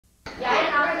Yeah,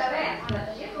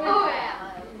 oh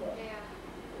yeah.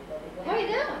 How you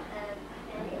doing?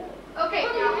 Okay,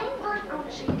 now first I want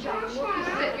to see you.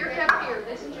 Sit your cup here.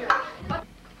 This is yours.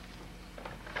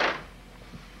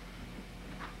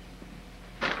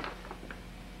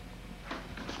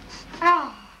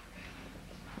 Oh.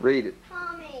 Read it.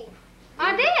 Mommy.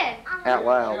 I did. Out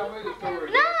loud.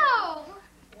 No.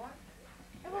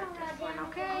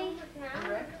 Okay.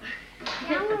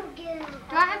 Do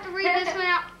I have to read this one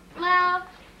out loud?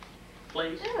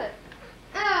 Please. Do it.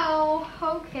 Oh,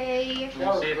 okay.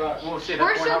 We'll see if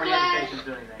We're so glad. Education's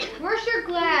doing anything. We're sure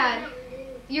glad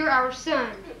you're our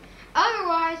son.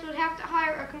 Otherwise, we'd have to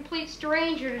hire a complete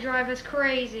stranger to drive us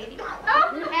crazy.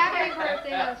 Happy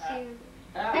birthday, Lucy.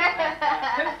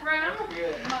 Who's from?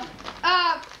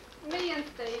 Me and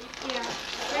Steve. Yeah.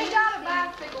 He got a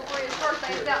bicycle for his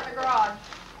birthday. It's out in the garage.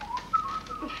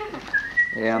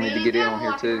 Yeah, I need to get in on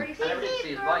here too. I never did see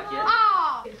his bike yet.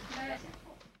 Oh.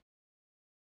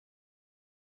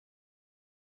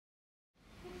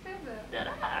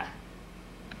 Da-da.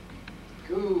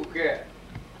 Cool cat.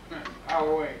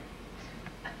 Halloween.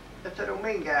 That's that old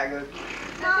mean guy goes.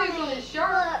 That's who's on his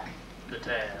shirt. The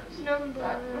Taz.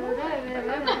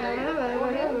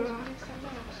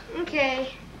 Okay.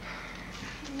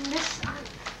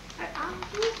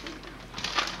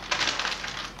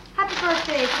 Happy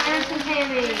birthday, Clarence and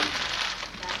Tammy.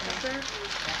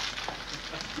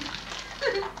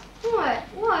 What?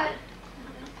 What?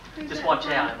 Just watch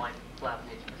out, it might flap and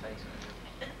hit your face.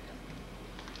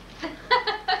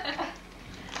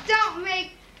 Don't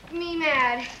make me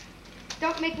mad.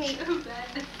 Don't make me.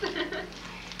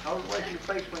 I was waiting your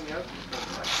face when you opened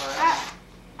stuff.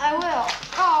 I will.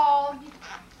 Oh,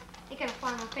 you gotta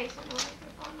find my face. I know I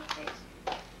gotta find my face.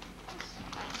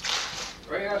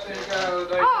 Ray, I seen a guy the other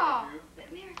day Oh, knows you. the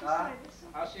American side is so.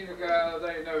 I seen a guy the other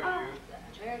day knows you.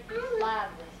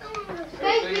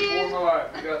 Thank Seen him you. for my life.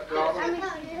 You got the problem? I'm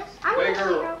gonna Big see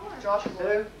girl. how it works.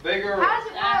 Joshua. Big girl. How does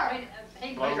it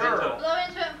work? Blow into it. Blow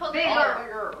into it and pull the Big ball. girl. Big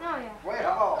girl. Oh, yeah. Wait,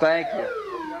 thank you.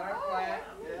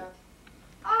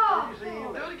 Oh, Do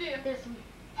it again.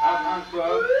 I'm club.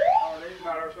 Oh, these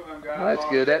matter some of them guys. Well, that's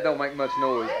good. That don't make much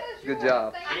noise. Good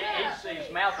job. He's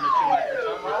mouthing it too much or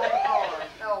something.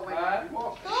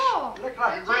 cool. Look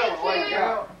like a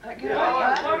grill. Thank you.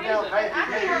 American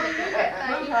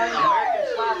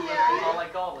slide whistle is all they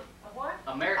call it. What?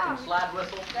 American slide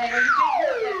whistle.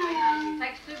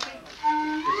 Takes 2 people.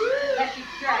 Unless you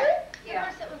drag it.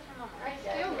 Yeah. Still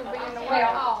would be in the way.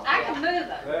 Well, I can move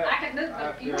it. I can move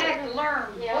it. You have to learn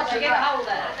once you get a hold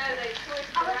of it.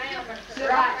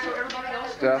 Right, so everybody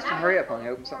else. Dustin, hurry up, honey.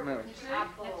 Open something else.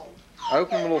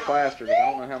 Open them a little faster because I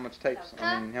don't know how much tapes.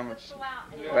 I mean, how much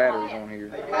batteries on here.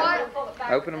 What?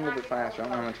 Open them a little bit faster. I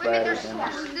don't know how much Maybe batteries there's,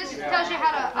 on here. this tells you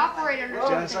how to operate under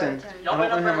Justin, I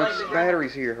don't know how much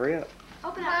batteries here. Hurry up.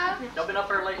 Open up. Y'all been up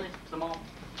there lately to the mall?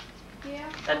 Yeah.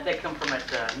 That come from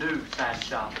that new sign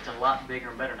shop. It's a lot bigger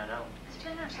and better than that old. Two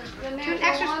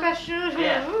extra special.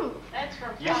 Yeah. Ooh. That's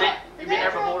from You been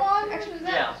there before?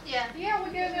 Yeah. Yeah, we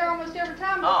go there almost every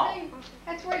time. Oh.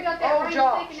 That's where you got that rain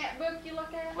stick in that book you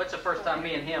look at. What's the first time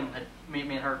me and her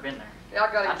had been there? Yeah,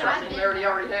 I got I've never it seen there. He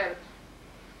already had it.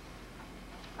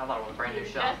 I thought it was a brand new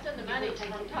shop. The money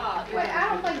from Todd. Wait, I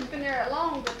don't think it's been there that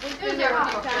long, but we've been there a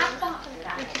few times.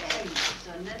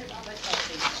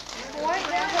 Wait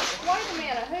a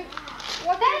minute.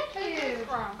 What that you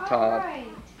from? Todd. Right.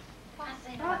 From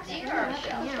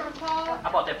Todd.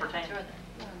 I bought that for 10.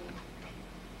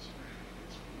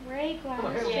 Ray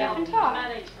glasses. Yeah, The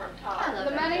money's from Todd.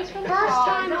 The money's from First Todd.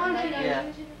 time on video.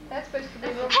 Yeah. That's supposed to be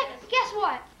real. Hey, guess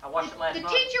what? I watched it last The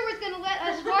night. teacher was going to let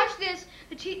us watch this.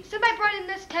 Somebody brought in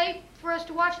this tape for us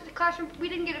to watch in the classroom. We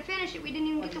didn't get to finish it. We didn't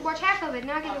even get to watch half of it.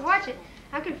 Now I get to watch it.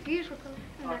 I'm confused with them.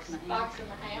 Fox in the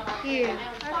Hound. Yeah.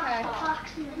 Okay.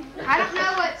 I don't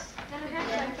know what's going to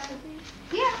happen.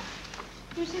 Yeah.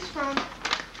 Who's this from?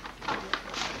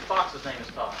 Fox's name is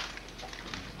Todd.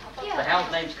 The Yeah.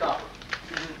 hound's name's Copper.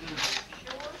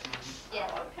 Yeah,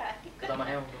 okay. Because I'm a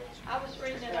hound dog. I was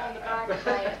reading it on the back of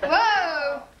that.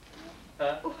 Whoa.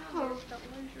 Huh? Oh.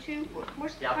 2.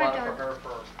 Where's the Yeah, I bought it for $5? her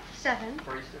for 7.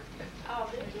 Easter. Oh,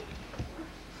 did you?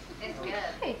 It's good.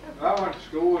 Hey, I went to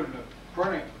school in the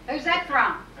printing Who's that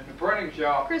from?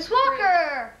 shop. Chris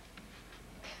Walker.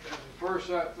 The first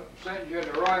sentence you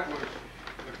had to write was,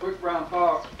 "The quick brown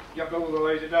fox jumped over the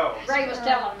lazy dog." Ray was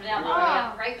telling me down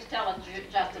Oh. Ray was telling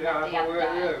Justin Yeah, the that's what other we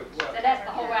had to day. do. So that's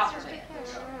the whole alphabet.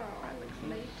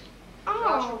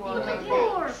 Oh,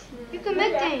 Lord. You can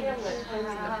make things.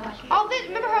 Oh,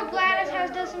 remember how Gladys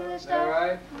does some of this All stuff?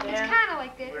 right? It's kind of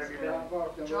like this. Brown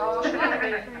fox jumped Josh. over the lazy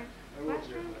dog.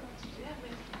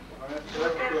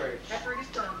 That's great. After he's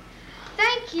done.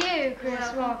 Thank you,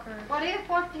 Chris Walker. What did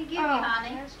he give you,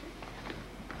 honey?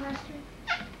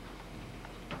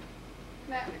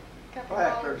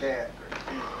 Plaster cast.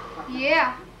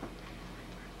 Yeah.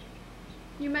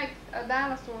 You make a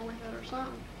dinosaur with it or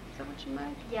something. Is that what you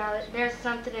make? Yeah, there's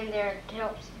something in there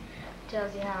that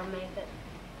tells you how to make it.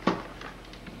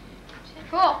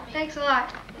 Cool. Thanks a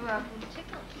lot. You're welcome.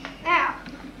 Now.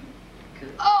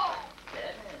 Oh.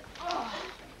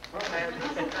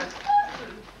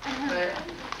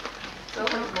 So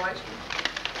much moisture.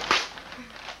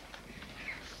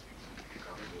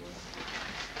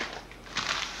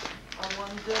 On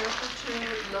one day for two,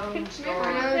 Lone Star.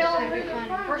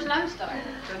 Where's Lone Star?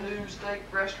 The new steak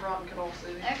restaurant in Canal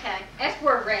City. Okay, that's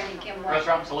where Randy can work.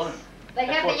 Restaurant and saloon. They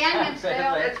have the onions still.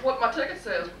 That's what my ticket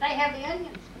says. They have the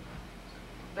onions.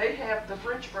 They have the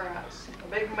French fries, a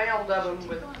big mound of them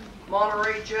with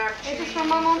Monterey Jack cheese. Is this for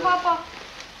Mama and Papa?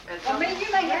 And Well, me,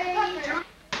 you may have to.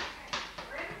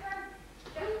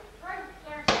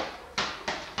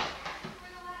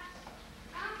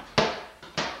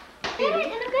 In a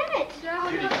minute.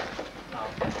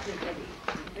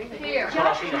 Here. Well,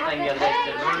 I seen a thing the other day that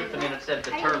said roof, and then it said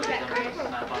the turtles.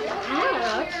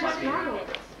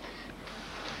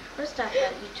 First I thought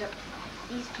you took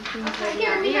these two things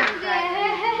here. Yeah.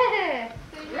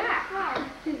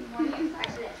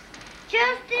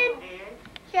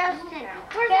 Justin,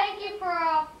 thank you,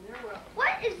 Pearl.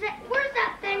 What is that? Where's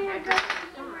that thing we're going?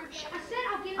 I said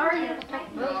I'll get it. Are you?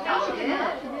 Oh,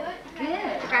 good.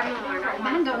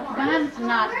 Mine's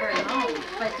not very long,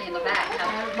 especially in the back.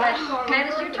 But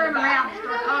Mattis, you turn around and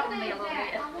start talking to me a little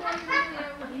bit.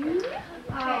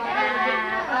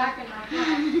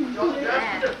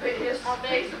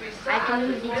 I can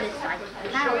use these as like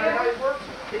Show you how it works.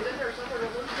 It's in there somewhere to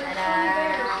look at.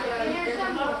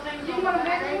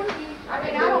 ta-da.